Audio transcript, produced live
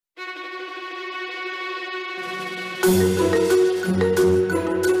Hello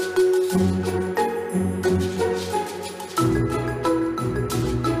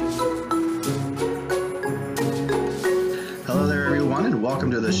there, everyone, and welcome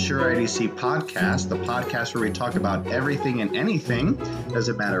to the Sure IDC podcast, the podcast where we talk about everything and anything.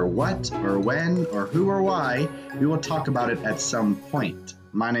 Doesn't matter what or when or who or why, we will talk about it at some point.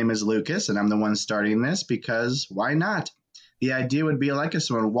 My name is Lucas, and I'm the one starting this because why not? The idea would be like if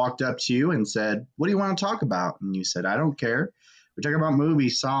someone walked up to you and said, "What do you want to talk about?" And you said, "I don't care. We talk about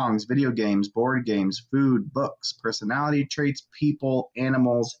movies, songs, video games, board games, food, books, personality traits, people,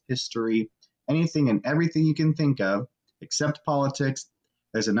 animals, history, anything and everything you can think of. Except politics.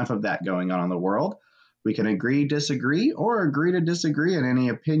 There's enough of that going on in the world. We can agree, disagree, or agree to disagree on any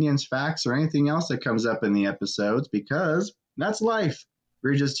opinions, facts, or anything else that comes up in the episodes because that's life.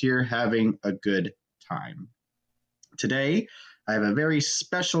 We're just here having a good time. Today, I have a very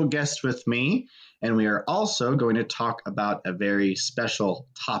special guest with me, and we are also going to talk about a very special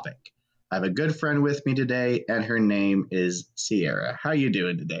topic. I have a good friend with me today, and her name is Sierra. How you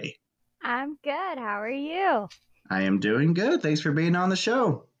doing today? I'm good. How are you? I am doing good. Thanks for being on the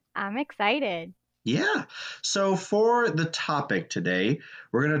show. I'm excited. Yeah. So for the topic today,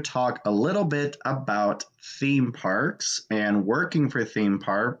 we're going to talk a little bit about theme parks and working for theme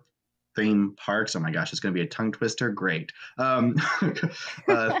parks. Oh my gosh, it's going to be a tongue twister. Great.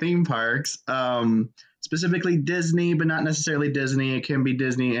 Theme parks, specifically Disney, but not necessarily Disney. It can be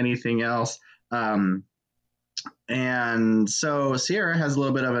Disney, anything else. And so Sierra has a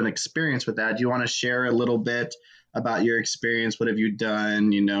little bit of an experience with that. Do you want to share a little bit about your experience? What have you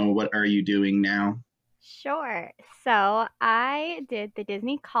done? What are you doing now? Sure. So I did the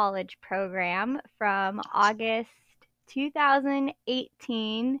Disney College program from August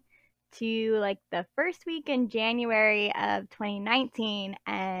 2018 to like the first week in January of 2019.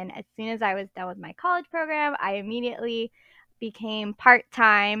 And as soon as I was done with my college program, I immediately became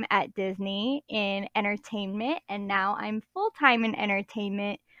part-time at Disney in entertainment. And now I'm full-time in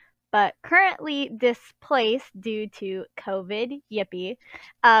entertainment, but currently displaced due to COVID, yippee,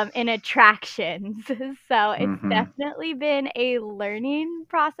 in attractions. So it's definitely been a learning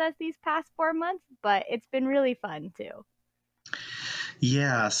process these past 4 months, but it's been really fun too.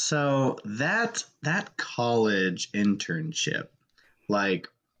 Yeah, so that college internship, like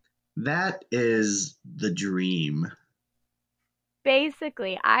that is the dream.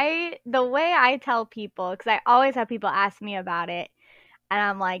 Basically, the way I tell people, because I always have people ask me about it, and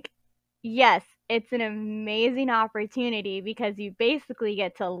I'm like, yes, it's an amazing opportunity because you basically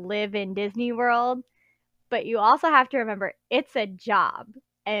get to live in Disney World, but you also have to remember it's a job.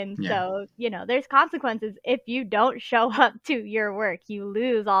 And Yeah. so, there's consequences if you don't show up to your work. You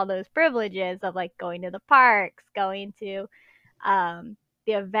lose all those privileges of like going to the parks, going to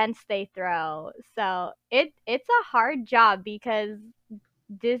the events they throw. So it's a hard job because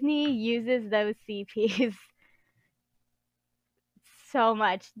Disney uses those CPs so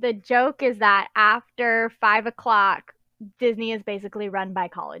much. The joke is that after 5 o'clock, Disney is basically run by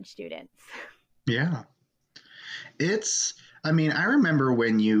college students. Yeah. I remember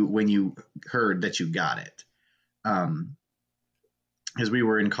when you heard that you got it. Because we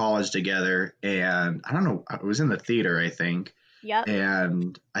were in college together, and I don't know, I was in the theater, I think. Yep.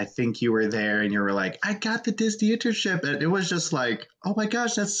 And I think you were there and you were like, "I got the Disney internship." And it was just like, "Oh my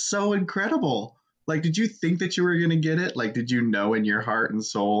gosh, that's so incredible." Like, did you think that you were going to get it? Like, did you know in your heart and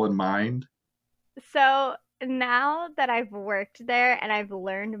soul and mind? So now that I've worked there and I've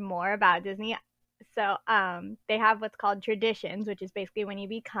learned more about Disney, so they have what's called traditions, which is basically when you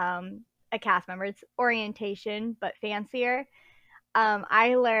become a cast member. It's orientation, but fancier.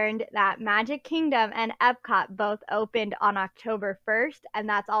 I learned that Magic Kingdom and Epcot both opened on October 1st, and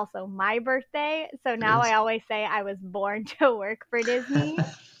that's also my birthday. So It now is. I always say I was born to work for Disney.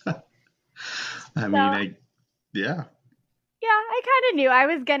 I mean, So yeah. yeah, I kind of knew I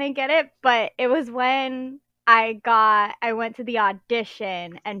was gonna get it, but it was when I went to the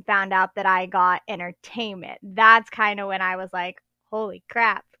audition and found out that I got entertainment. That's kind of when I was like, holy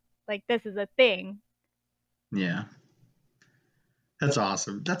crap, like this is a thing. Yeah. That's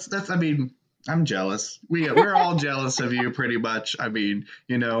awesome. I mean, I'm jealous. We're all jealous of you pretty much. I mean,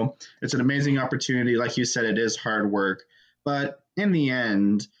 it's an amazing opportunity. Like you said, it is hard work, but in the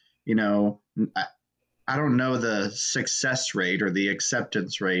end, you know, I, I don't know the success rate or the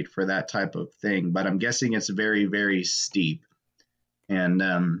acceptance rate for that type of thing, but I'm guessing it's very, very steep. And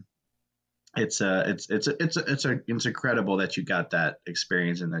it's incredible that you got that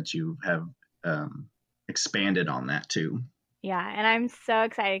experience and that you have expanded on that too. Yeah, and I'm so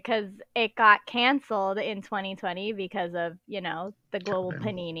excited because it got canceled in 2020 because of, the global COVID.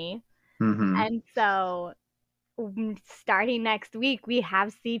 panini. Mm-hmm. And so starting next week, we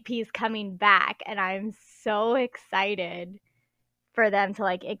have CPs coming back, and I'm so excited for them to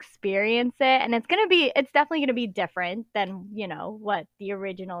like experience it. And it's definitely going to be different than, what the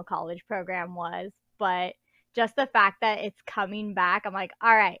original college program was. But just the fact that it's coming back, I'm like,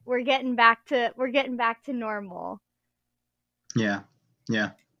 all right, we're getting back to normal. Yeah.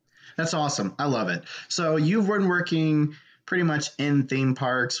 Yeah. That's awesome. I love it. So you've been working pretty much in theme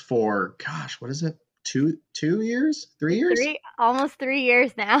parks for, gosh, what is it? 2 years? 3 years? Almost 3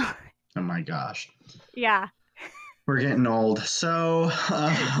 years now. Oh my gosh. Yeah. We're getting old. So,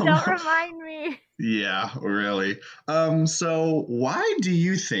 Don't remind me. yeah, really. So why do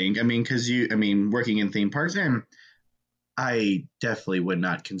you think, because working in theme parks, and I definitely would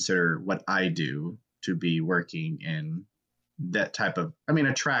not consider what I do to be working in that type of,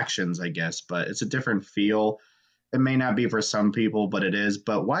 attractions, I guess, but it's a different feel. It may not be for some people, but it is.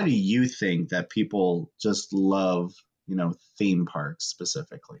 But why do you think that people just love, theme parks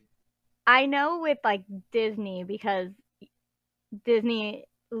specifically? I know with like Disney, because Disney,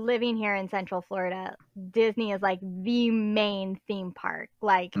 living here in Central Florida, Disney is like the main theme park.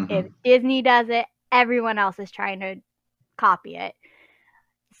 Like if Mm-hmm. Disney does it, everyone else is trying to copy it.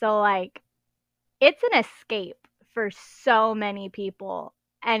 So like it's an escape for so many people.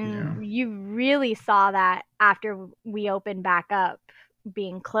 Yeah. And you really saw that after we opened back up,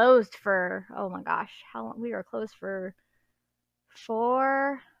 being closed for, oh my gosh, how long we were closed for?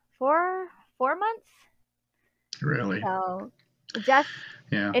 four four 4 months. Really? So just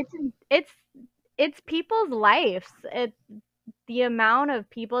Yeah. it's it's it's people's lives. The amount of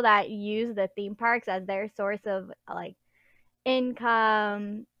people that use the theme parks as their source of like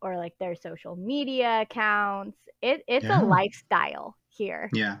income, or like their social media accounts. It's a Yeah. lifestyle here.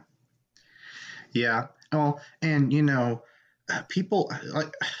 Yeah. Yeah. Oh, and people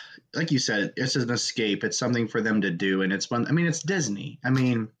like you said, it's an escape. It's something for them to do, and it's one. It's Disney.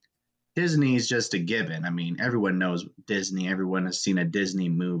 Disney's just a given. Everyone knows Disney. Everyone has seen a Disney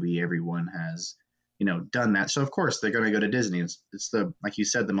movie. Everyone has, done that. So of course they're going to go to Disney. It's the, like you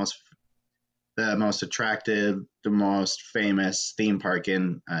said, the most attractive, the most famous theme park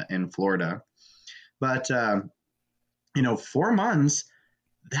in Florida. But 4 months,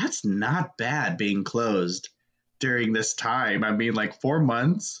 that's not bad being closed during this time. Like 4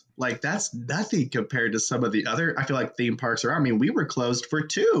 months, like that's nothing compared to some of the other, I feel like, theme parks around. We were closed for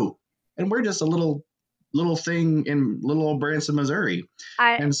 2, and we're just a little thing in little old Branson, Missouri.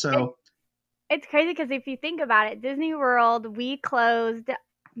 I And it, so, it's crazy because if you think about it, Disney World, we closed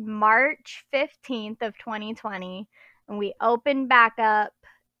March 15th of 2020, and we opened back up,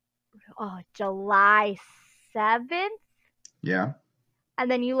 July 7th. yeah,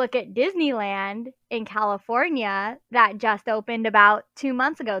 And then you look at Disneyland in California that just opened about 2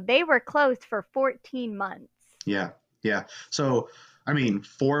 months ago. They were closed for 14 months. yeah, yeah. So,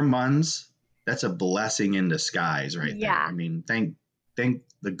 4 months, that's a blessing in disguise right there. Yeah. Thank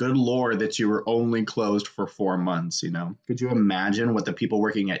the good Lord that you were only closed for 4 months. Could you imagine what the people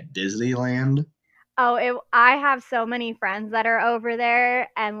working at Disneyland? I have so many friends that are over there,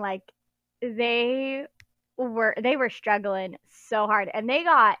 and like they they were struggling so hard, and they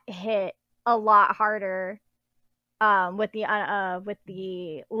got hit a lot harder, with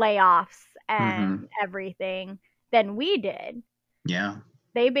the layoffs Mm-hmm. and everything, than we did. Yeah,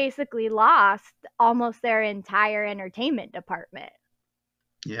 They basically lost almost their entire entertainment department.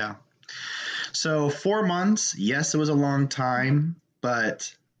 yeah. So 4 months, yes, it was a long time,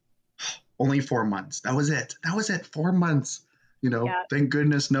 but only 4 months. That was it. That was it. 4 months. Yeah. Thank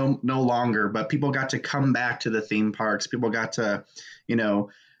goodness, no longer. But people got to come back to the theme parks. People got to,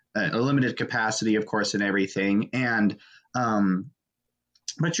 a limited capacity, of course, and everything. And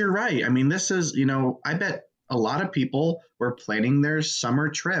but you're right. This is, I bet a lot of people were planning their summer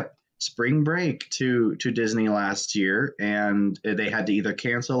trip, spring break to Disney last year, and they had to either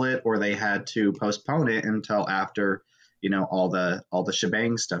cancel it or they had to postpone it until after, all the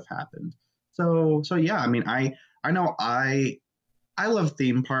shebang stuff happened. So yeah, I know I love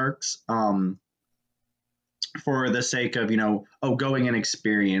theme parks for the sake of, going and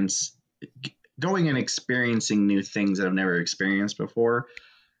experiencing new things that I've never experienced before.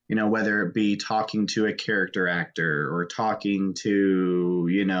 Whether it be talking to a character actor or talking to,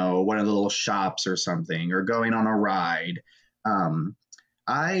 one of the little shops or something, or going on a ride. Um,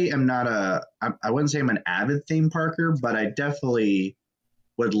 I am not I wouldn't say I'm an avid theme parker, but I definitely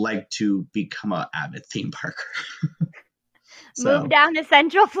would like to become an avid theme parker. Move So, down to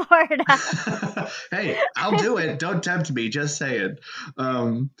Central Florida. hey, I'll do it. Don't tempt me. Just saying.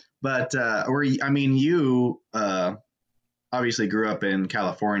 But, you obviously grew up in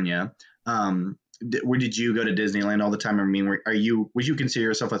California. where did you go to Disneyland all the time? I mean, would you consider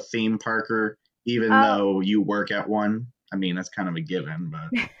yourself a theme parker even Oh, though you work at one? I mean, that's kind of a given,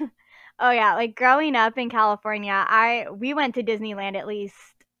 but oh yeah, like growing up in California, I we went to Disneyland at least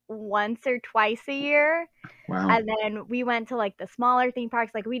once or twice a year. wow. And then we went to like the smaller theme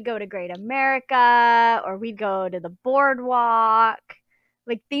parks, like we'd go to Great America or we'd go to the boardwalk.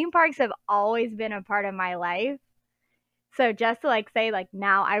 Like theme parks have always been a part of my life. So just to like say like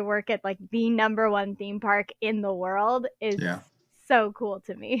now I work at like the number one theme park in the world is Yeah. so cool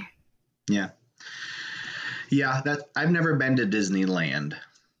to me. Yeah. Yeah, that I've never been to Disneyland.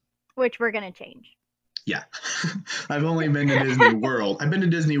 Which we're gonna change. Yeah. I've only been to Disney World. I've been to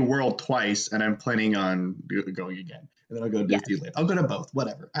Disney World twice and I'm planning on going again. And then I'll go to Yes. Disneyland. I'll go to both,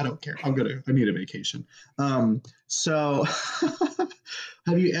 whatever. I don't care. I need a vacation. So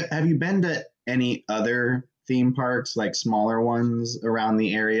have you been to any other theme parks, like smaller ones around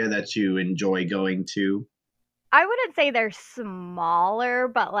the area that you enjoy going to? I wouldn't say they're smaller,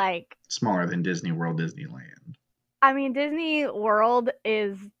 but like Smaller than Disney World, Disneyland. I mean, Disney World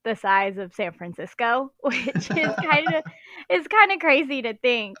is the size of San Francisco, which is kind of crazy to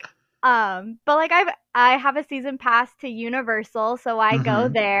think. But like I have a season pass to Universal, so I go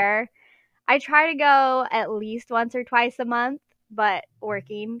Mm-hmm. there. I try to go at least once or twice a month, but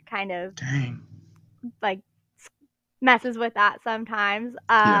working kind of Dang. like messes with that sometimes.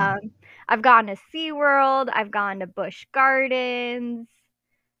 Yeah. I've gone to SeaWorld, I've gone to Busch Gardens.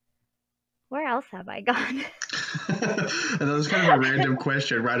 Where else have I gone? And that was kind of a random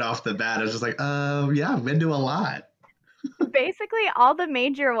question right off the bat. I was just like, yeah, I've been to a lot. Basically all the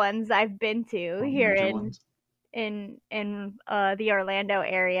major ones I've been to All the here major in ones. the Orlando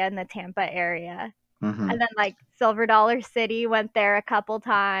area and the Tampa area. Mm-hmm. And then like Silver Dollar City went there a couple Oh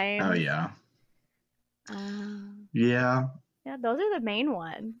times. yeah. Um, Yeah. yeah, those are the main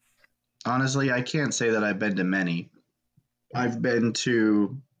ones. Honestly, I can't say that I've been to many. I've been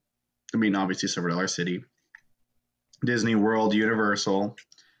to, I mean, obviously Silver Dollar City, Disney World, Universal,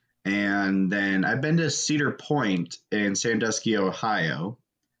 and then I've been to Cedar Point in Sandusky, Ohio.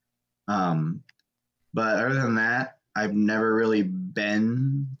 Um, but other than that, I've never really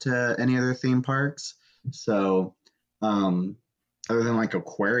been to any other theme parks. So, um, other than like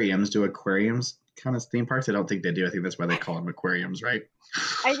aquariums, do aquariums kind of theme parks? I don't think they do. I think that's why they call them aquariums, right?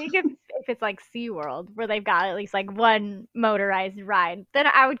 I think if it's like SeaWorld where they've got at least like one motorized ride, then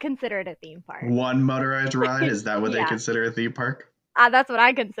I would consider it a theme park. One motorized ride, is that what they Yeah. consider a theme park? That's what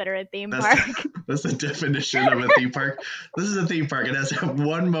I consider a theme That's park. that's the definition of a theme park. This is a theme park. It has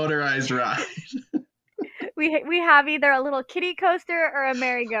one motorized ride. We have either a little kiddie coaster or a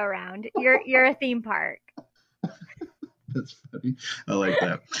merry-go-round. You're a theme park. That's funny. I like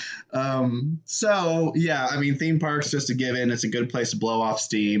that. So yeah, I mean, theme parks just a given. It's a good place to blow off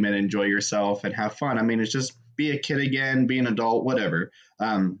steam and enjoy yourself and have fun. I mean, it's just be a kid again, be an adult, whatever.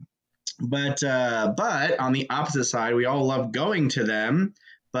 But on the opposite side, we all love going to them.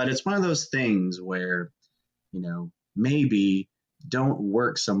 But it's one of those things where maybe don't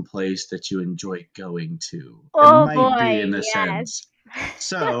work someplace that you enjoy going to. It Oh might be boy, in a yes. sense.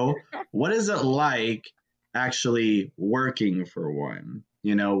 So, what is it like actually working for one?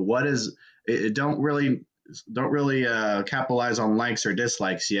 What is it? Don't really capitalize on likes or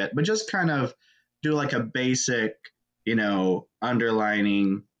dislikes yet, but just kind of do like a basic,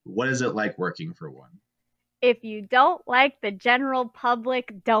 underlining. What is it like working for one? If you don't like the general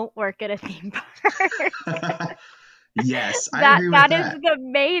public, don't work at a theme park. Yes, I that agree with that is that. the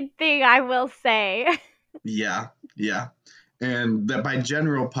main thing I will say. Yeah, yeah. And that by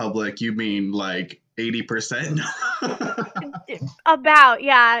general public, you mean like 80%? About,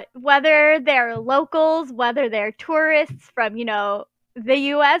 yeah, whether they're locals, whether they're tourists from, the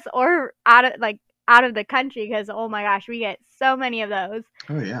US or out of the country, because oh my gosh, we get so many of those.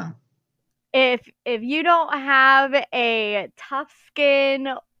 Oh, yeah. If you don't have a tough skin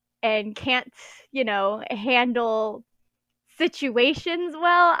and can't, handle situations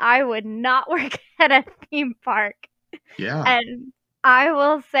well, I would not work at a theme park. Yeah. And I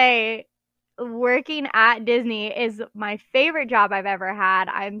will say working at Disney is my favorite job I've ever had.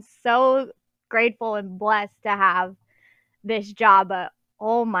 I'm so grateful and blessed to have this job, but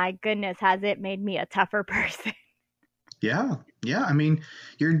oh my goodness, has it made me a tougher person. Yeah. Yeah. I mean,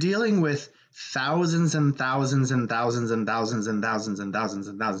 you're dealing with thousands and thousands and thousands and thousands and thousands and thousands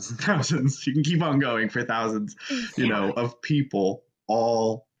and thousands and thousands. You can keep on going for thousands, Yeah. of people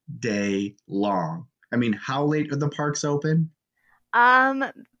all day long. I mean, how late are the parks open? Um,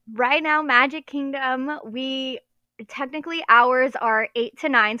 right now, Magic Kingdom, we technically hours are 8 to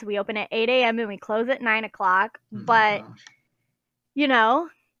 9, so we open at 8 a.m. and we close at 9 o'clock. Oh my But gosh. you know,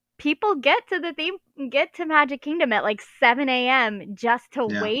 people get to Magic Kingdom at like 7 a.m. just to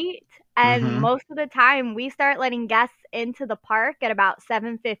Yeah. wait. And Mm-hmm. most of the time, we start letting guests into the park at about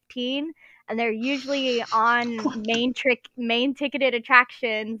 7:15, and they're usually on main ticketed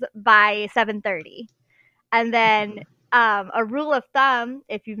attractions by 7:30. And then a rule of thumb,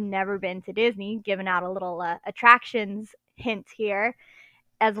 if you've never been to Disney, giving out a little attractions hint here,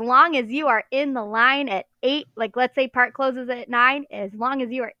 as long as you are in the line at 8, like let's say park closes at 9, as long as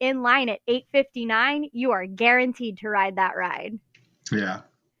you are in line at 8:59, you are guaranteed to ride that ride. Yeah.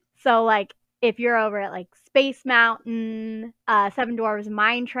 So like if you're over at like Space Mountain, Seven Dwarfs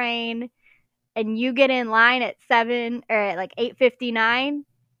Mine Train, and you get in line at 7 or at like 8:59,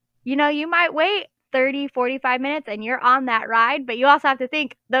 you might wait 30, 45 minutes and you're on that ride, but you also have to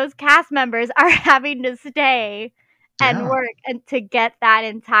think those cast members are having to stay and Yeah. work and to get that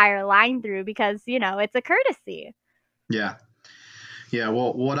entire line through because, it's a courtesy. Yeah. Yeah,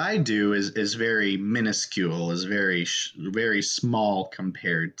 well, what I do is very minuscule, is very small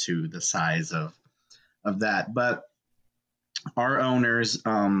compared to the size of that. But our owners,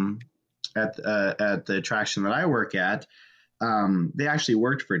 at the attraction that I work at, they actually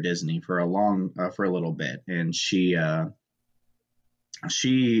worked for Disney for a little bit, and she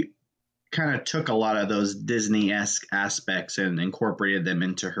kind of took a lot of those Disney-esque aspects and incorporated them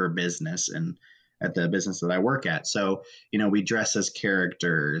into her business and at the business that I work at. So, we dress as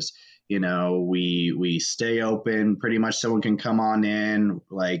characters. We stay open. Pretty much someone can come on in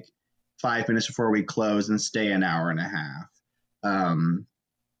like 5 minutes before we close and stay an hour and a half. Kind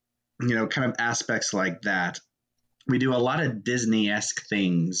of aspects like that. We do a lot of Disney-esque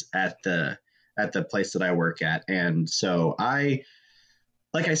things at the place that I work at, and so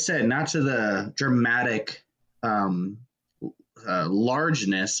like I said, not to the dramatic um,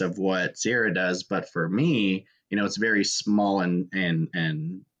 largeness of what Sierra does, but for me, it's very small and I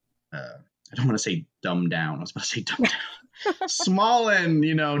don't want to say dumbed down. I was about to say dumbed down. Small and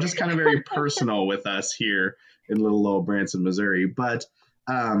just kind of very personal with us here in little old Branson, Missouri. But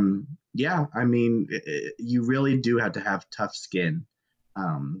yeah, I mean, you really do have to have tough skin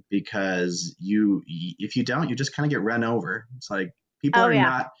because if you don't, you just kind of get run over. It's like people Oh are yeah.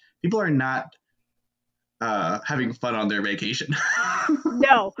 not people are not having fun on their vacation.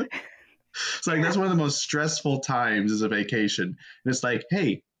 No. It's like that's one of the most stressful times is a vacation. And it's like,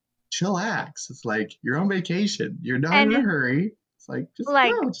 hey, chillax. It's like you're on vacation. You're not in a And hurry. It's like just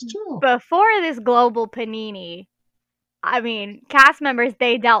like go, just chill. before this global panini, I mean, cast members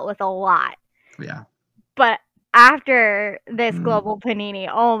they dealt with a lot. Yeah. But after this Mm, global panini,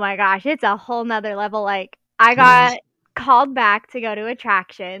 oh my gosh, it's a whole nother level. Like, I it is. got called back to go to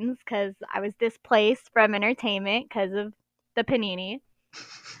attractions because I was displaced from entertainment because of the panini.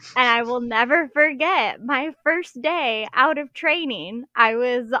 And I will never forget my first day out of training. I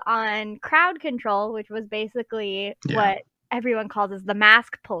was on crowd control, which was basically Yeah. what everyone calls as the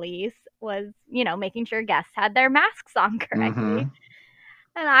mask police, was, making sure guests had their masks on correctly. Mm-hmm.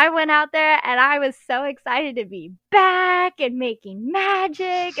 And I went out there and I was so excited to be back and making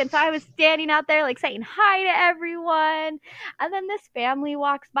magic. And so I was standing out there like saying hi to everyone. And then this family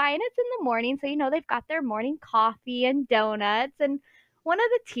walks by and it's in the morning. So, they've got their morning coffee and donuts. And one of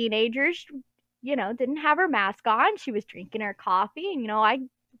the teenagers, didn't have her mask on. She was drinking her coffee. And, I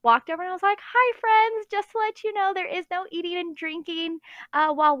walked over and I was like, hi, friends. Just to let you know, there is no eating and drinking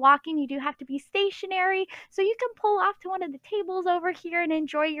while walking. You do have to be stationary. So you can pull off to one of the tables over here and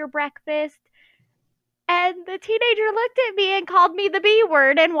enjoy your breakfast. And the teenager looked at me and called me the B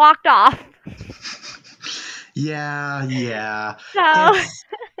word and walked off. Yeah, yeah. So, It's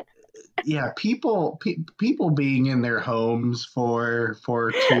yeah, people being in their homes for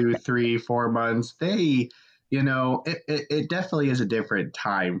 2, 3, 4 months, it definitely is a different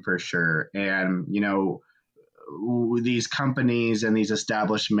time for sure. And these companies and these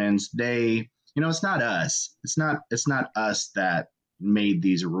establishments, it's not us. It's not us that made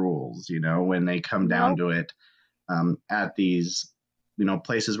these rules. When they come down nope. to it, at these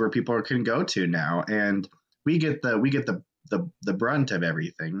places where people can go to now, and we get the brunt of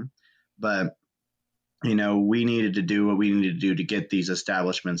everything. But we needed to do what we needed to do to get these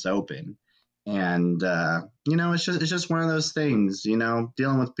establishments open. And it's just one of those things,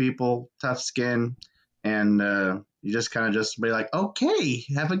 dealing with people, tough skin, and you just kind of just be like, okay,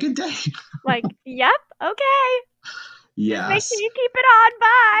 have a good day. Like, yep, okay. Just make sure Yes. you keep it on.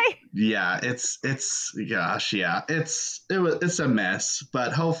 Bye. Yeah, it's gosh, yeah. It's a mess,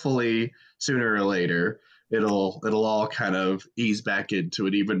 but hopefully sooner or later it'll all kind of ease back into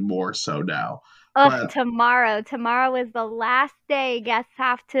it even more so now. Ugh, But tomorrow. Tomorrow is the last day guests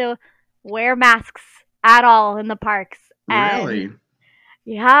have to wear masks at all in the parks. And really,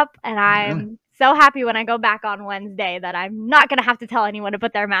 Yep, and Yeah. I'm so happy when I go back on Wednesday that I'm not gonna have to tell anyone to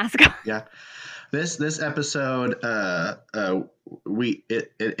put their mask on. Yeah. This episode it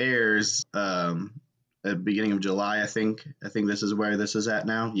airs at the beginning of July, I think. I think this is where this is at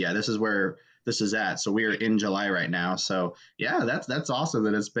now. Yeah, this is where this is at. So we are in July right now. So yeah, that's awesome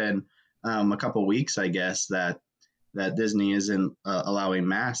that it's been a couple weeks, I guess, that Disney isn't allowing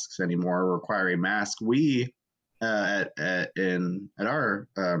masks anymore, requiring masks. We at our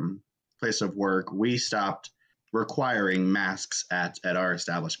place of work, we stopped requiring masks at our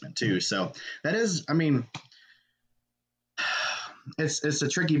establishment too. So that is, I mean, it's a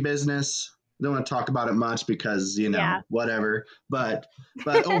tricky business. Don't want to talk about it much because Yeah. whatever. But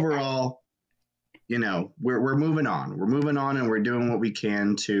overall, we're moving on. We're moving on, and we're doing what we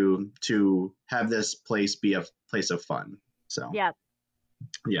can to have this place be a place of fun. So Yep.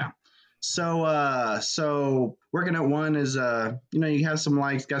 yeah. So working at one is you have some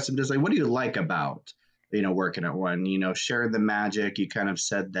likes, got some dislikes. What do you like about working at one? Sharing the magic. You kind of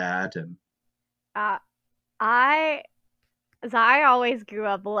said that, and Uh, I so I always grew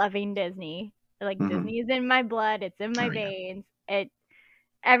up loving Disney. Like mm-hmm. Disney is in my blood, it's in my Oh yeah. veins.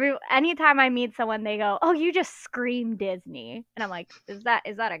 Anytime I meet someone they go, "Oh, you just scream Disney." And I'm like, "Is that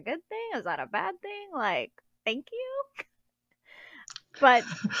a good thing? Is that a bad thing?" Like, "Thank you." But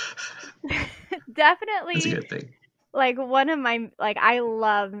That's a definitely good thing. like one of my like I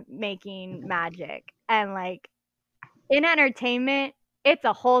love making magic and like in entertainment, it's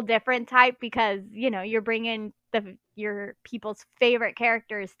a whole different type because, you're bringing your people's favorite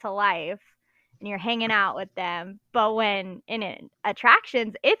characters to life and you're hanging out with them. But when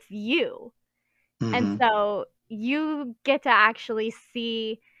attractions, it's you. And Mm-hmm. so you get to actually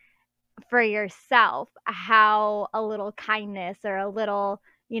see for yourself how a little kindness or a little,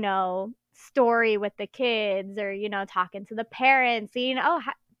 story with the kids or, talking to the parents, seeing, oh,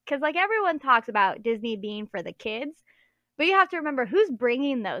 because like everyone talks about Disney being for the kids, but you have to remember who's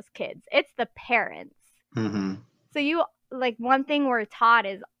bringing those kids. It's the parents. Mm-hmm. So one thing we're taught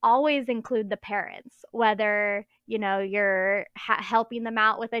is always include the parents, whether, you're helping them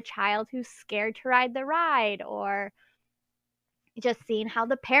out with a child who's scared to ride the ride or just seeing how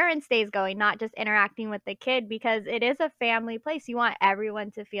the parents' day is going, not just interacting with the kid because it is a family place. You want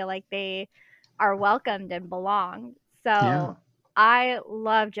everyone to feel like they are welcomed and belong. Yeah. So I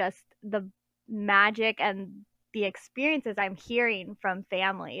love just the magic and the experiences I'm hearing from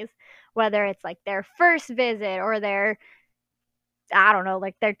families, whether it's like their first visit or I don't know,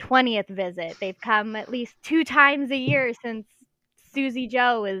 like their 20th visit. They've come at least 2 times a year since Susie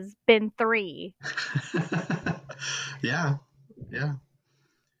Joe has been 3. Yeah. Yeah.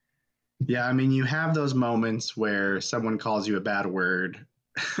 Yeah. I mean, you have those moments where someone calls you a bad word,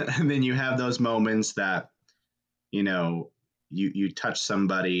 and then you have those moments that you know you touch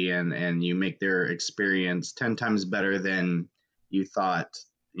somebody and you make their experience 10 times better than you thought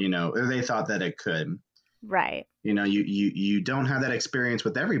or they thought that it could. Right. You don't have that experience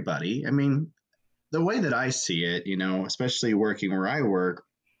with everybody. I mean, the way that I see it, especially working where I work,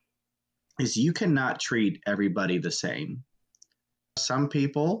 is you cannot treat everybody the same. Some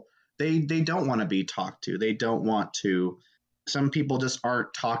people, they don't want to be talked to. They don't want to. Some people just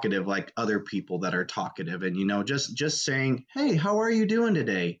aren't talkative like other people that are talkative, and just saying, hey, how are you doing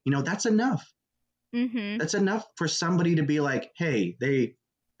today, that's enough. Mhm. That's enough for somebody to be like, hey, they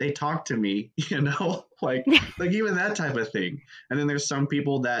talk to me, like even that type of thing. And then there's some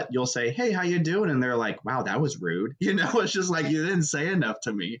people that you'll say, hey, how you doing, and they're like, wow, that was rude. It's just like you didn't say enough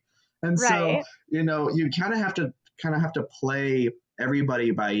to me. And so Right. you kind of have to play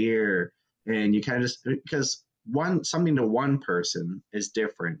everybody by ear, and you kind of just, because something to one person is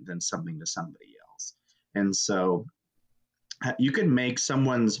different than something to somebody else. And so you can make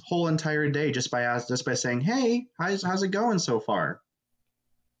someone's whole entire day just by saying, "Hey, how's it going so far?"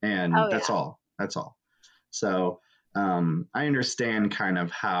 And Oh, that's yeah. all. That's all. So I understand kind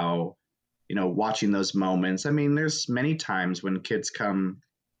of how watching those moments. I mean, there's many times when kids come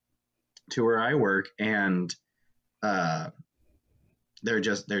to where I work and uh, they're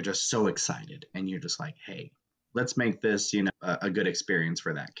just so excited, and you're just like, "Hey, let's make this a good experience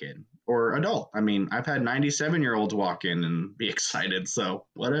for that kid or adult." I mean, I've had 97-year-olds walk in and be excited, so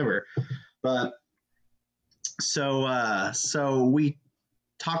whatever. But so we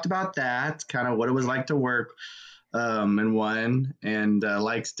talked about that, kind of what it was like to work in one, and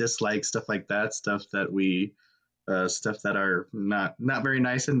likes, dislikes, stuff like that, stuff that are not very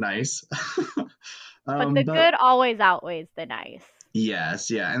nice and nice. But the But good always outweighs the nice.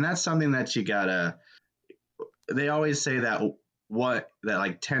 yes, yeah, and that's something that you gotta. They always say that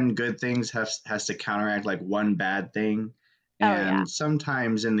like 10 good things has to counteract like one bad thing, Oh yeah. And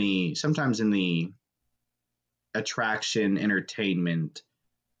sometimes in the attraction entertainment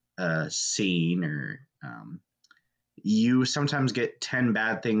scene, or you sometimes get 10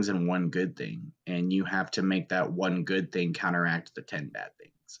 bad things and one good thing, and you have to make that one good thing counteract the 10 bad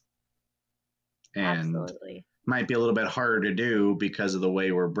things. And Absolutely. might be a little bit harder to do because of the way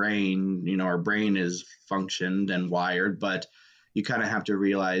our brain is functioned and wired, but you kind of have to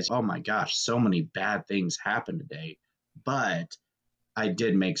realize, oh my gosh, so many bad things happened today, but I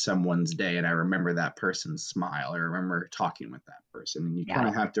did make someone's day, and I remember that person's smile. I remember talking with that person. And you kind Yeah.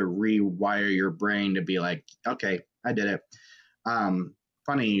 of have to rewire your brain to be like, okay, I did it.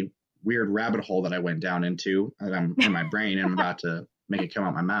 Funny, weird rabbit hole that I went down into, and I'm in my brain, and I'm about to make it come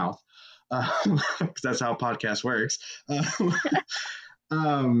out my mouth, because that's how podcast works.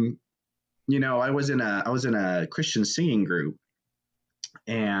 Um, I was in a Christian singing group,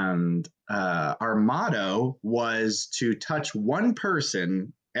 and our motto was to touch one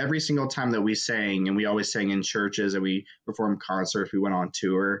person every single time that we sang. And we always sang in churches, and we performed concerts. We went on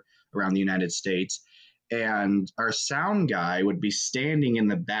tour around the United States, and our sound guy would be standing in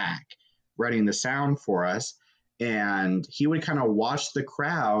the back running the sound for us, and he would kind of watch the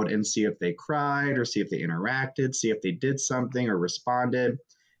crowd and see if they cried, or see if they interacted, see if they did something or responded.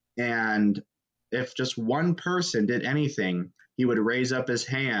 And if just one person did anything, he would raise up his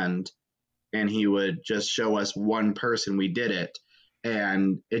hand, and he would just show us one person we did it.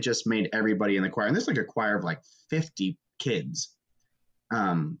 And it just made everybody in the choir, and there's like a choir of like 50 kids.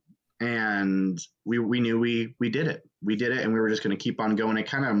 And we knew we did it. We did it, and we were just going to keep on going. It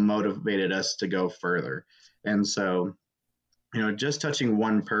kind of motivated us to go further. And so, just touching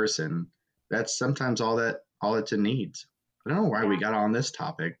one person, that's sometimes all it needs. I don't know why we got on this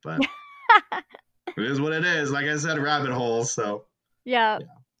topic, but it is what it is. Like I said, rabbit holes. So Yeah. yeah.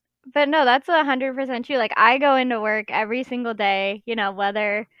 But no, that's 100% true. Like I go into work every single day,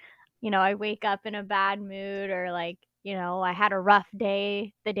 whether, I wake up in a bad mood or like, I had a rough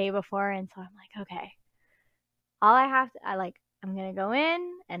day the day before. And so I'm like, okay, I'm going to go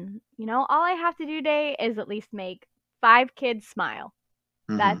in and, all I have to do today is at least make 5 kids smile.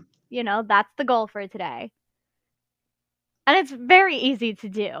 That's, Mm-hmm. that's the goal for today. And it's very easy to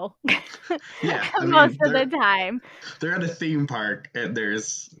do Yeah, I most mean, of the time. they're at a theme park, and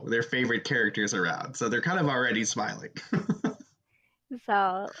there's their favorite characters around, so they're kind of already smiling.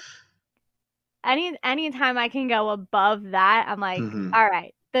 So anytime I can go above that, I'm like, Mm-hmm. all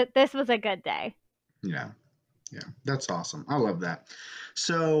right, this was a good day. Yeah, yeah, that's awesome. I love that.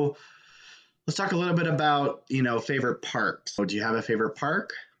 So let's talk a little bit about favorite parks. So, do you have a favorite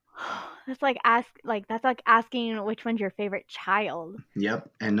park? That's like asking which one's your favorite child. Yep,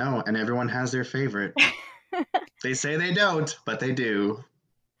 and no, and everyone has their favorite. They say they don't, but they do.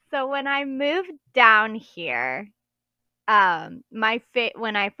 So when I moved down here, when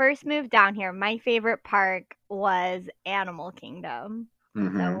I first moved down here, my favorite park was Animal Kingdom. So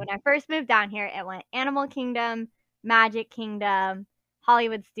Mm-hmm. when I first moved down here, it went Animal Kingdom, Magic Kingdom,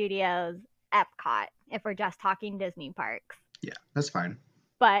 Hollywood Studios, Epcot, if we're just talking Disney parks. Yeah, that's fine.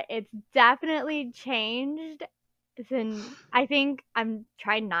 But it's definitely changed. And I think I'm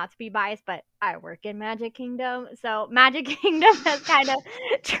trying not to be biased, but I work in Magic Kingdom. So Magic Kingdom has kind of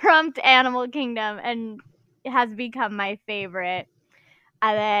trumped Animal Kingdom and it has become my favorite.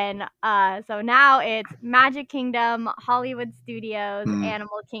 And then, so now it's Magic Kingdom, Hollywood Studios, Mm.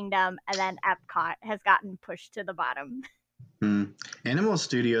 Animal Kingdom, and then Epcot has gotten pushed to the bottom. Mm. Animal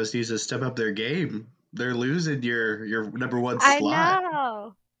Studios needs to step up their game. They're losing your number one I slot.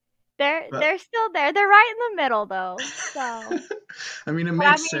 know. They're But they're still there. They're right in the middle though. So, I mean, it but I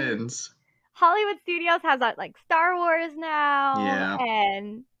makes mean, sense. Hollywood Studios has like Star Wars now, Yeah,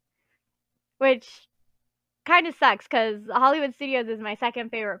 and which kind of sucks because Hollywood Studios is my second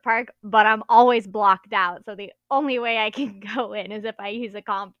favorite park, but I'm always blocked out. So the only way I can go in is if I use a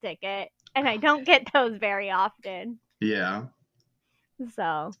comp ticket, and I don't get those very often. yeah.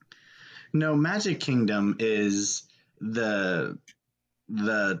 So No, Magic Kingdom is the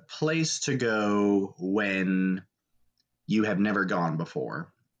the place to go when you have never gone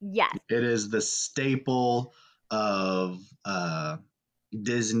before. yes, It is the staple of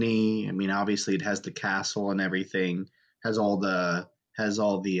Disney. I mean, obviously, it has the castle and everything. Has all the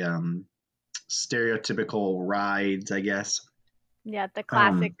stereotypical rides, I guess. yeah, the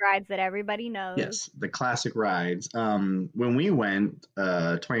classic Um, rides that everybody knows. yes, the classic rides. When we went,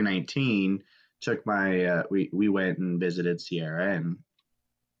 2019, took my we went and visited Sierra, and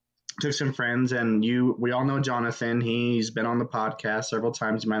took some friends, and we all know Jonathan. He's been on the podcast several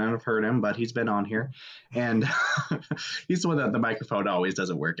times. You might not have heard him, but he's been on here, and he's the one that the microphone always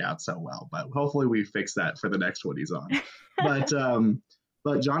doesn't work out so well. But hopefully, we fix that for the next one he's on. But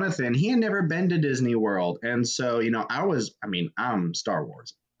but Jonathan, he had never been to Disney World, and so I'm Star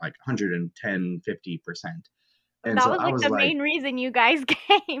Wars like 110, 50%. And That so was I like was the like, main reason you guys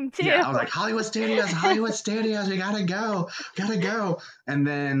came yeah, too. I was like, Hollywood Studios, we gotta go. And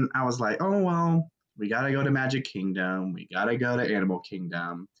then I was like, oh, well, we gotta go to Magic Kingdom. We gotta go to Animal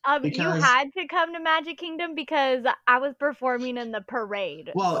Kingdom. You Because, had to come to Magic Kingdom because I was performing in the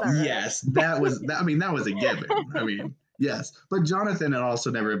parade, well, sir. yes, that was a given. Yes. But Jonathan had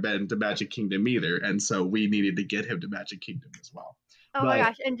also never been to Magic Kingdom either. And so we needed to get him to Magic Kingdom as well. Oh my But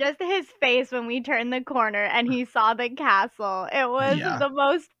gosh, and just his face when we turned the corner and he saw the castle. It was yeah, the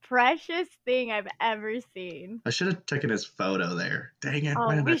most precious thing I've ever seen. I should have taken his photo there. Dang it. Why Oh,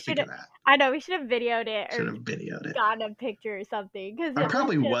 didn't I think of that? I know, we should have videoed it Should or have videoed it. gotten a picture or something because I it was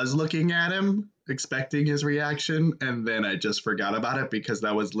probably just was looking at him, expecting his reaction, and then I just forgot about it because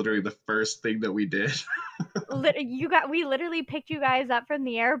that was literally the first thing that we did. we literally picked you guys up from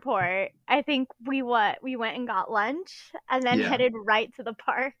the airport. I think we went and got lunch and then Yeah, headed right to the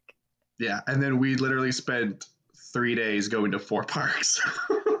park. yeah, and then we literally spent 3 days going to 4 parks.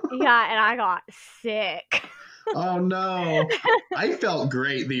 Yeah, and I got sick. Oh no, I felt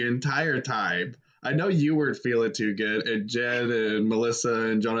great the entire time. I know you weren't feeling too good, and Jen and Melissa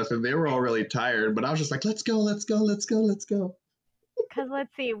and Jonathan, they were all really tired, but I was just like, let's go, let's go, let's go, let's go. Because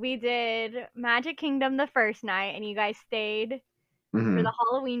let's see, we did Magic Kingdom the first night, and you guys stayed for the Hmm.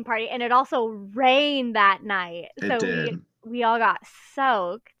 Halloween party, and it also rained that night, It so did, we all got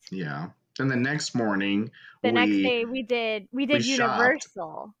soaked. yeah. And the next morning, The next we day we we did shopped.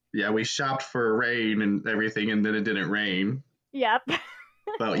 Universal. Yeah, we shopped for rain and everything, and then it didn't rain. Yep.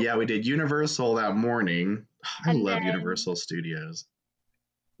 But yeah, we did Universal that morning. I And love then Universal Studios.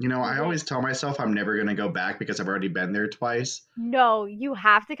 we I did always tell myself I'm never going to go back because I've already been there twice. No, you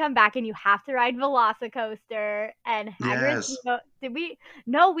have to come back and you have to ride Velocicoaster and Hagrid's. Yes. Did we?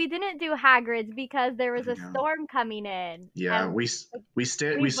 No, we didn't do Hagrid's because there was I a know. storm coming in, Yeah, and we we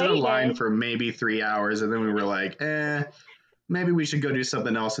stood in line waited. for maybe 3 hours, and then we were like, maybe we should go do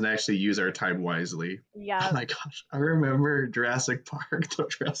something else and actually use our time wisely. Oh Yep. my gosh, I remember Jurassic Park, the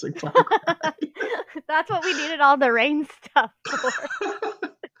Jurassic Park That's what we needed all the rain stuff for.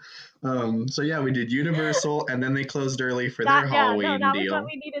 ride. So yeah, we did Universal, and then they closed early for their That yeah, no, Halloween that was what deal.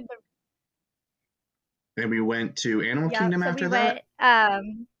 we needed. And we went to Animal Yep. Kingdom So we after went. that.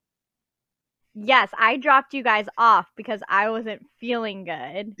 Yes, I dropped you guys off because I wasn't feeling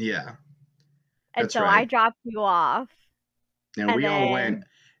good, Yeah, and that's so I right. dropped you off, And and we all went,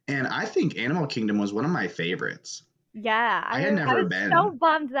 then and I think Animal Kingdom was one of my favorites. yeah, I had I never was so been.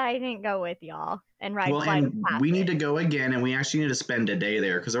 bummed that I didn't go with y'all and ride Well, Flight of and we need to Passage. go again, and we actually need to spend a day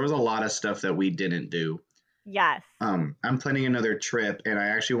there because there was a lot of stuff that we didn't do. Yes. I'm planning another trip, and I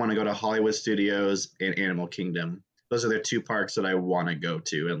actually want to go to Hollywood Studios and Animal Kingdom. Those are the two parks that I want to go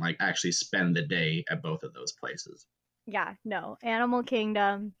to and like actually spend the day at both of those places. Yeah, no. Animal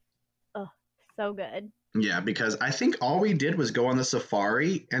Kingdom. Oh, so good. Yeah, because I think all we did was go on the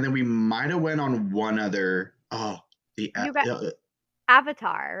safari, and then we might have went on one other. Oh, the You got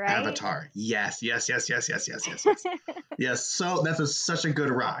Avatar, right? Avatar. Yes, yes, yes, yes, yes, yes, yes, yes. Yes, so such a good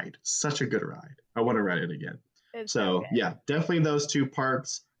ride. Such a good ride. I want to ride it again. It's so So, good. yeah, definitely those two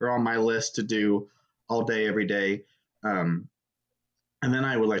parks are on my list to do all day, every day. Um, and then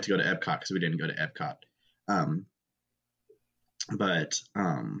I would like to go to Epcot because we didn't go to Epcot. Um,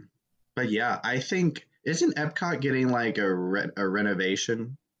 but yeah, I think isn't Epcot getting like a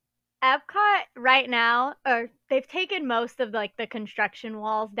renovation? Epcot right now, or they've taken most of like the construction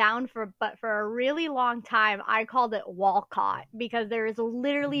walls down but for a really long time, I called it Walcott because there is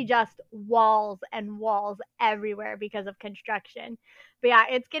literally just walls and walls everywhere because of construction. But yeah,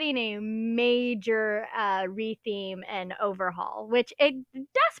 it's getting a major retheme and overhaul, which it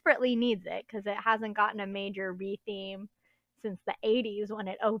desperately needs it because it hasn't gotten a major retheme since the 80s when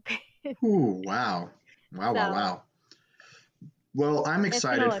it opened. Ooh, wow. Wow, wow, So wow. Well, I'm it's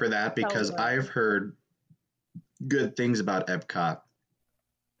gonna excited look for that so because I've good. heard good things about Epcot.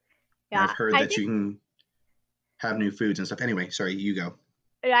 I've Yeah, heard that you can have new foods and stuff. Anyway, sorry, you go.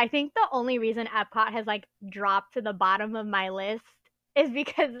 I think the only reason Epcot has like dropped to the bottom of my list is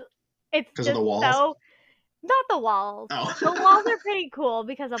because it's Because of the just walls? so not the walls. The walls Oh. are pretty cool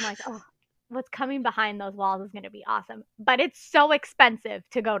because I'm like, oh, what's coming behind those walls is going to be awesome. But it's so expensive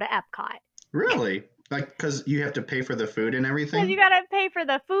to go to Epcot Really? Like, because you have to pay for the food and because you everything? got to pay for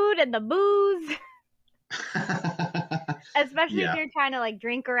the food and the booze. Especially if Yeah. you're trying to like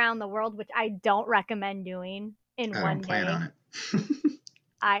drink around the world, which I don't recommend doing in I don't one plan day. on it.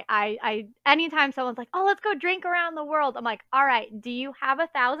 Anytime someone's like, oh, let's go drink around the world, I'm like, all right, do you have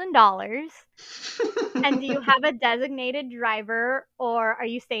 $1,000? And do you have a designated driver or are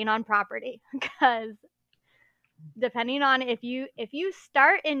you staying on property? Because depending on if you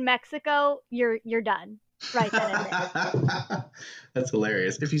start in Mexico, you're done right then and there. That's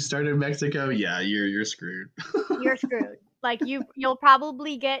hilarious. If you start in Mexico, yeah, you're screwed. You're screwed. Like you'll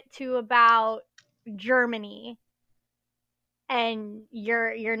probably get to about Germany and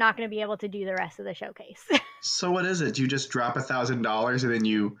you're not going to be able to do the rest of the showcase. So what is it? Do you just drop $1,000 and then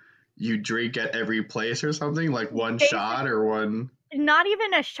you drink at every place or something? Like one Basic, shot or one? not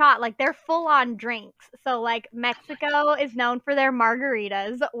even a shot, like they're full on drinks. So like Mexico is known for their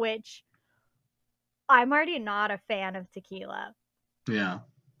margaritas, which I'm already not a fan of tequila, Yeah.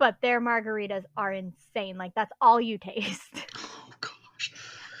 but their margaritas are insane. Like that's all you taste. Oh gosh.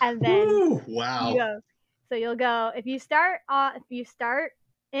 And then Woo! you Wow. go. So you'll go if you start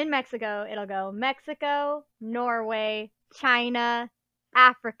in Mexico, it'll go Mexico, Norway, China,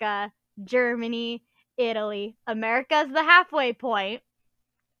 Africa, Germany, Italy. America's the halfway point.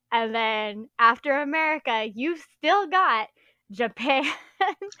 And then after America, you've still got Japan,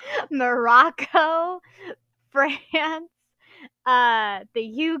 Morocco, France, the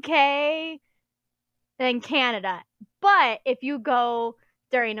UK, and Canada. But if you go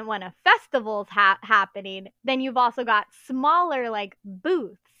during when a festival's happening, then you've also got smaller like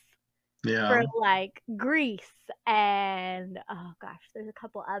booths for Yeah. like Greece and oh gosh, there's a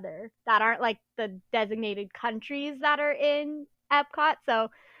couple other that aren't like the designated countries that are in Epcot. So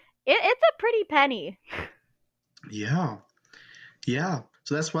it's a pretty penny. Yeah. Yeah.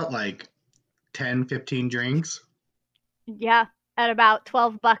 So that's what, like 10, 15 drinks? Yeah, at about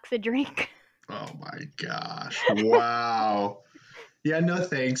 $12 a drink. Oh my gosh. Wow. Yeah, no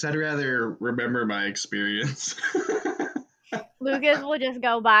thanks. I'd rather remember my experience. Lucas will just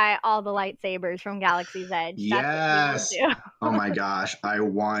go buy all the lightsabers from Galaxy's Edge. That's what he will Yes. do. Oh my gosh. I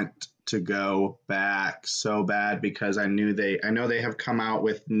want to go back so bad because I know they have come out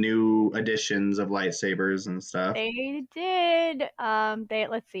with new editions of lightsabers and stuff. They did. They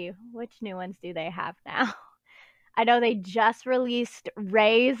let's see, which new ones do they have now? I know they just released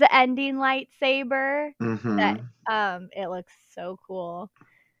Rey's ending lightsaber. That Mm-hmm. it looks so cool.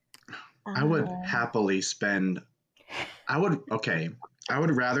 I would Uh, happily spend okay. I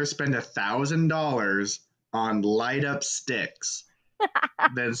would rather spend $1,000 on light up sticks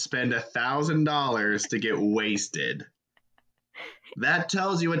than spend $1,000 to get wasted. That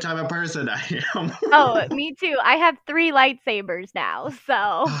tells you what type of person I am. oh, me too. I have 3 lightsabers now.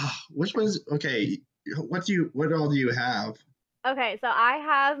 So, Which one's okay? What all do you have? okay, so I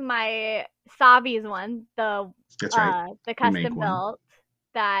have my Savi's one, That's right. the You make custom one. built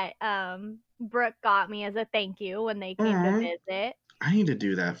that Brooke got me as a thank you when they came to Aw, visit. I need to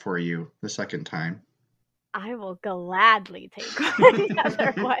do that for you the second time. I will gladly take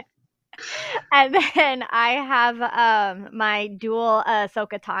another one. And then I have my dual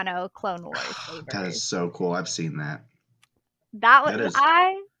Ahsoka Tano Clone Wars That is sabers. so cool. I've seen that. That That was is,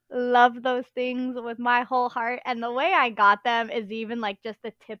 I love those things with my whole heart, and the way I got them is even like just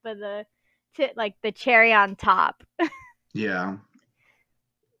the tip of like the cherry on top. yeah.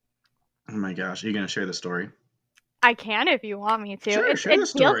 Oh my gosh. Are you going to share the story? I can if you want me to. Sure, share the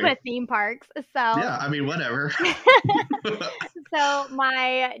It deals story. with theme parks, so Yeah, I mean, whatever. so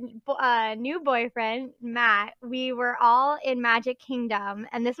my new boyfriend Matt, we were all in Magic Kingdom,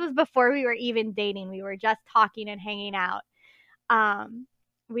 and this was before we were even dating. We were just talking and hanging out. Um,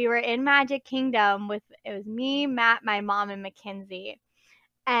 we were in Magic Kingdom with it was me, Matt, my mom, and Mackenzie.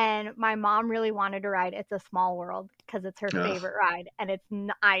 And my mom really wanted to ride It's a Small World because it's her Ugh. favorite ride, and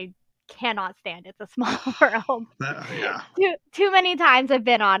I cannot stand It's a Small World. Yeah. Too many times I've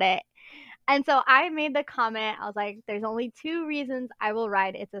been on it. And so I made the comment, I was like, there's only 2 reasons I will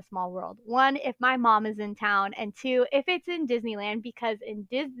ride It's a Small World. 1, if my mom is in town, and 2, if it's in Disneyland, because in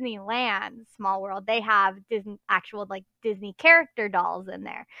Disneyland Small World, they have actual like Disney character dolls in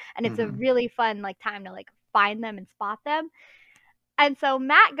there. And it's a Hmm. really fun like time to like find them and spot them. And so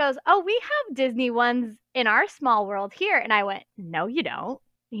Matt goes, "Oh, we have Disney ones in our Small World here." And I went, "No, you don't."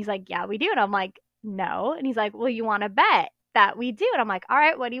 And he's like, "Yeah, we do." And I'm like, "No." And he's like, "Well, you want to bet that we do?" And I'm like, "All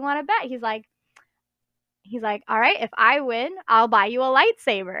right, what do you want to bet?" He's like, "All right, if I win, I'll buy you a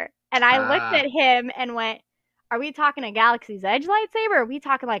lightsaber." And I looked at Ah. him and went, "Are we talking a Galaxy's Edge lightsaber? Or are we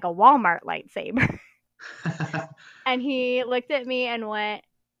talking like a Walmart lightsaber?" And he looked at me and went,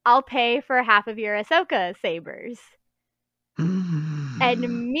 "I'll pay for half of your Ahsoka sabers."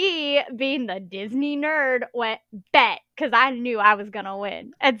 And me, being the Disney nerd, went bet because I knew I was gonna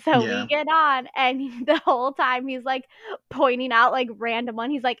win. And so we Yeah. get on, and the whole time he's like pointing out like random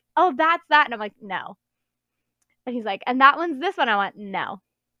one. He's like, "Oh, that's that," and I'm like, "No." And he's like, "And that one's this one." I went, "No."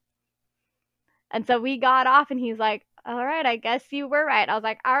 And so we got off, and he's like, "All right, I guess you were right." I was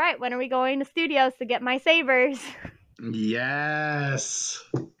like, "All right, when are we going to studios to get my sabers?" Yes.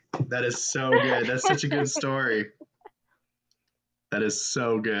 That is so good. That's such a good story. That is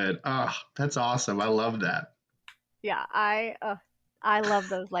so good. Oh, that's awesome. I love that. Yeah, I love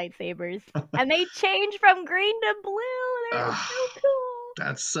those lightsabers, and they change from green to blue. They're Oh, so cool.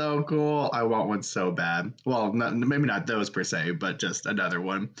 that's so cool. I want one so bad. Well, maybe not those per se, but just another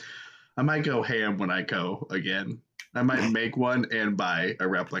one. I might go ham when I go again. I might make one and buy a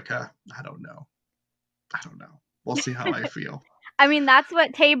replica. I don't know. We'll see how I feel. I mean, that's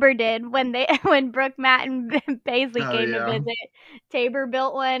what Tabor did when when Brooke, Matt, and Paisley Oh came to yeah. visit. Tabor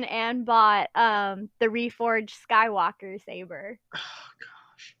built one and bought the reforged Skywalker saber. Oh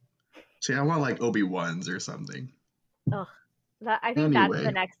gosh. See, I want like Obi-Wan's or something. Ugh, I think that's the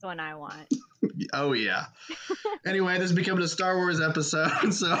Anyway. next one I want. Oh yeah. Anyway, this is becoming a Star Wars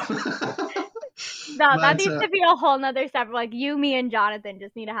episode, so. No, that But needs to be a whole nother separate. Like you, me, and Jonathan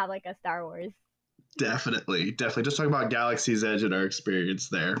just need to have like a Star Wars. definitely, just talk about Galaxy's Edge and our experience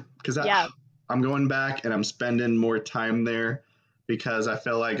there, because Yeah. I'm going back and I'm spending more time there because I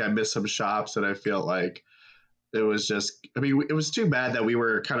feel like I missed some shops and I feel like it was just. I mean, it was too bad that we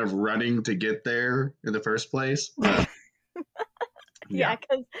were kind of running to get there in the first place. But Yeah, yeah,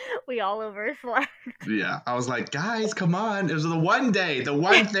 because we all overslept. yeah, I was like, guys, come on! It was the one day, the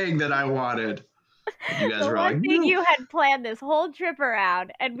one thing that I wanted. And you guys The were all one like, thing no. you had planned this whole trip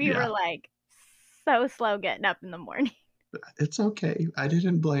around, and we were Yeah. like so slow getting up in the morning. It's okay. I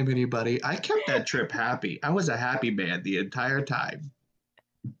didn't blame anybody. I kept that trip happy. I was a happy man the entire time.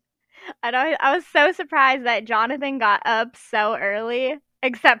 And I was so surprised that Jonathan got up so early,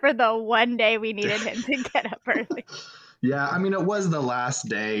 except for the one day we needed him to get up early. Yeah, I mean, it was the last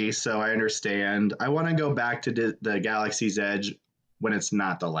day, so I understand. I want to go back to the Galaxy's Edge when it's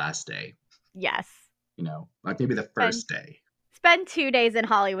not the last day, Yes. like maybe the Spend first day. spend 2 days in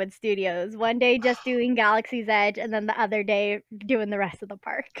Hollywood Studios. One day just doing Galaxy's Edge, and then the other day doing the rest of the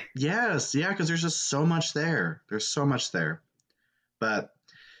park. Yes, yeah, because there's just so much there. There's so much there. But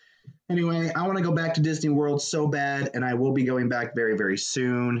anyway, I want to go back to Disney World so bad, and I will be going back very, very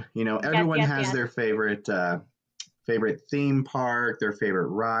soon. Yes, Everyone yes, has yes. their favorite theme park, their favorite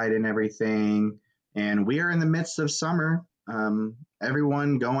ride, and everything. And we are in the midst of summer.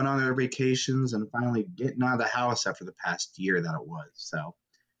 Everyone going on their vacations and finally getting out of the house after the past year that it was. So,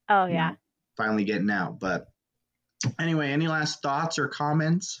 Oh yeah. finally getting out. But anyway, any last thoughts or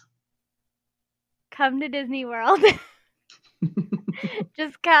comments? Come to Disney World.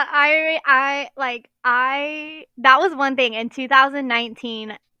 Just I that was one thing in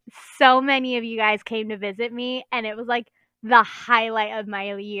 2019. So many of you guys came to visit me, and it was like the highlight of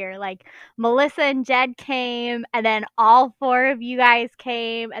my year. Like Melissa and Jed came, and then all four of you guys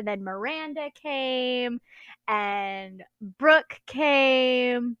came, and then Miranda came, and Brooke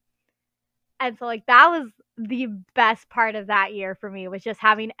came. And so like that was the best part of that year for me, was just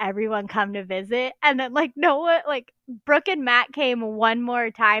having everyone come to visit. And then like Noah, like Brooke and Matt came one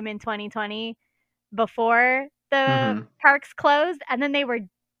more time in 2020 before the Mm-hmm. parks closed, and then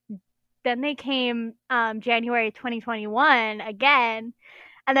they came January 2021 again,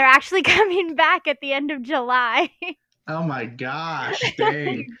 and they're actually coming back at the end of July. Oh my gosh,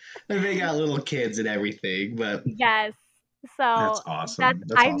 dang. They got little kids and everything, but Yes. that's So awesome.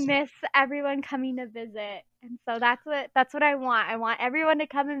 That's I awesome. miss everyone coming to visit. And so that's what I want. I want everyone to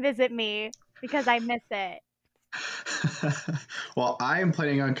come and visit me because I miss it. Well, I am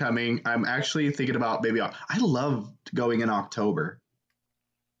planning on coming. I'm actually thinking about maybe I love going in October.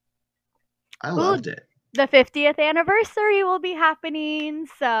 I Ooh, loved it. the 50th anniversary will be happening.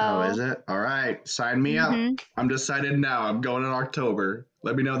 Oh, is So, it? All right. Sign me up. mhm. I'm decided now. I'm going in October.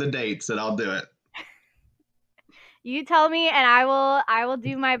 Let me know the dates and I'll do it. You tell me, and I will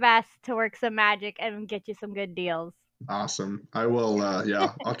do my best to work some magic and get you some good deals. Awesome. I will,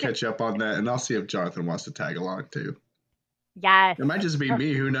 yeah, I'll catch you up on that and I'll see if Jonathan wants to tag along too. Yes. It might just be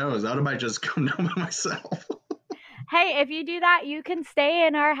me. Who knows? I might just come down by myself. Hey, if you do that, you can stay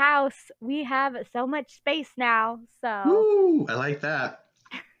in our house. We have so much space now. So, Woo! I like that.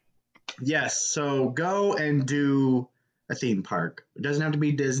 Yes. So go and do a theme park. It doesn't have to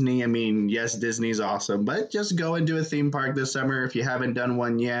be Disney. I mean, yes, Disney's awesome, but just go and do a theme park this summer if you haven't done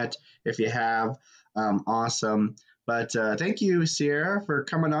one yet. If you have, awesome. But thank you, Sierra, for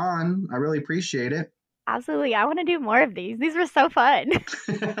coming on. I really appreciate it. Absolutely. I want to do more of these. These were so fun.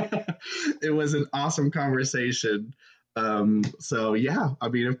 It was an awesome conversation. So yeah, I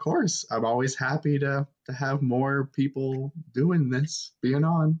mean, of course, I'm always happy to have more people doing this, being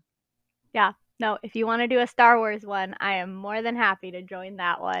on. Yeah. No, if you want to do a Star Wars one, I am more than happy to join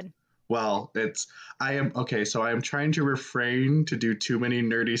that one. Well, I am okay, so I am trying to refrain to do too many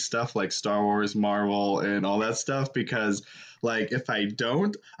nerdy stuff like Star Wars, Marvel, and all that stuff because, like, if I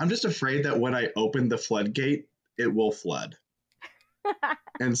don't, I'm just afraid that when I open the floodgate, it will flood.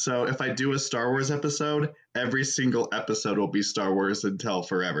 And so if I do a Star Wars episode, every single episode will be Star Wars until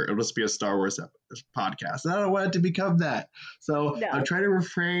forever. It'll just be a Star Wars podcast. And I don't want it to become that. So I'm No. trying to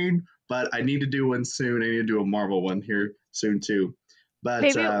refrain, but I need to do one soon. I need to do a Marvel one here soon too. But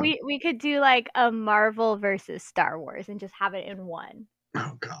Maybe we could do like a Marvel versus Star Wars and just have it in one.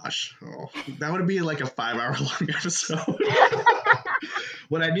 oh gosh, that would be like a 5 hour long episode.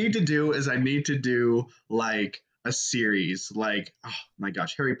 What I need to do is I need to do like a series. Like, oh my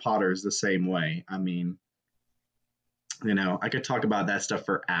gosh, Harry Potter is the same way. I mean, I could talk about that stuff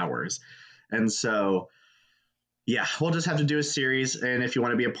for hours. And so, yeah, we'll just have to do a series. And if you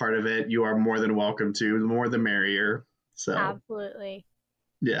want to be a part of it, you are more than welcome to. The more the merrier. So, Absolutely.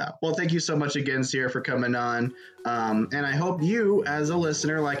 yeah. Well, thank you so much again, Sierra, for coming on. And I hope you, as a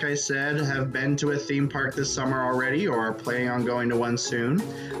listener, like I said, have been to a theme park this summer already or are planning on going to one soon.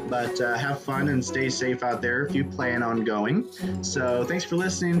 But have fun and stay safe out there if you plan on going. So thanks for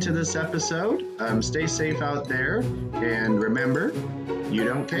listening to this episode. Stay safe out there. And remember, you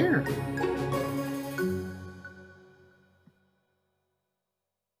don't care.